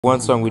One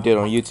song we did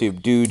on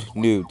YouTube, Dude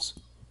Nudes.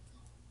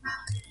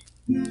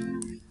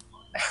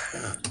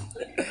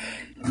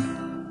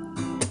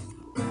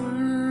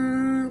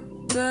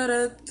 Da,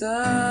 da,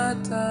 da,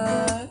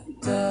 da,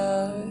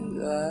 da,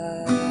 da.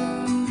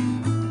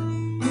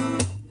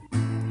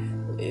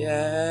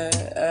 Yeah,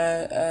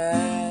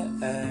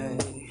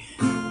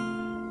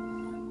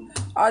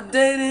 I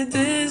dated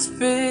this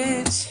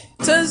bitch.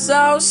 Turns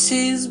out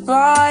she's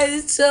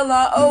bi till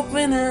I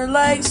opened her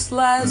legs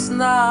last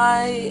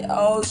night.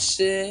 Oh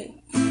shit,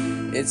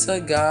 it's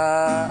a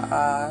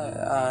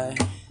guy.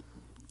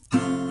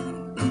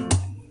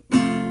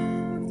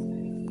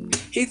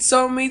 He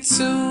told me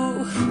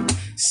to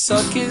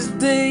suck his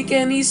dick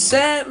and he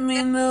sent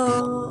me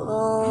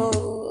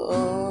nudes.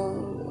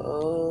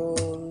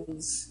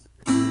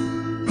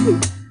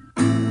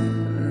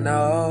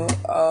 No,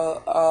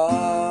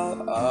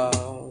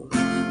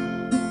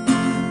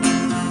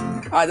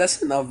 Alright,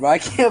 that's enough, bro. I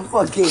can't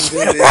fucking do this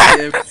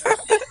shit.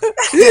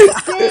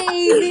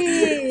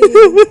 Baby!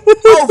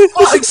 Oh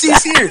fuck,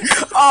 she's here!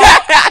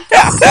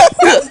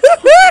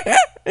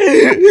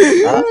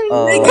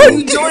 Oh, nigga,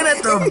 you joined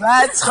at the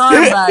bad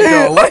time,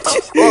 bro. What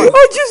the fuck?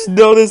 I just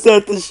noticed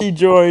that she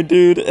joined,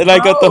 dude, and I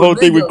got the whole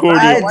thing recorded.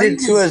 I did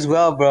too as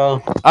well,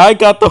 bro. I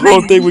got the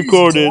whole thing You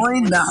recorded.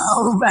 joined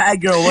now,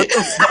 bad girl. What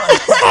the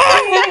fuck?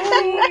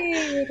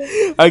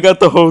 I got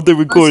the whole thing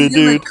recorded, She's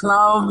gonna dude.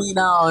 clown me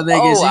now, nigga.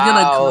 Oh, She's wow.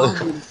 gonna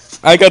clown me.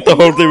 I got the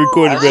whole thing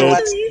recorded, man.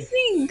 You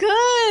sing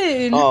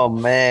good. Oh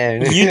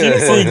man, You do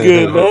sing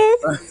good, man.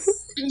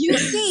 You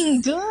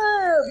sing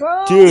good,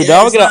 bro. Dude,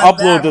 now I'm It's gonna not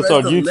upload bad, this bro.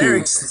 on The YouTube.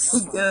 lyrics,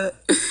 nigga.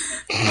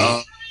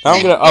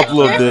 I'm gonna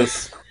upload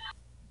this.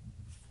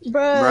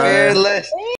 Bro. Bruh. Fearless.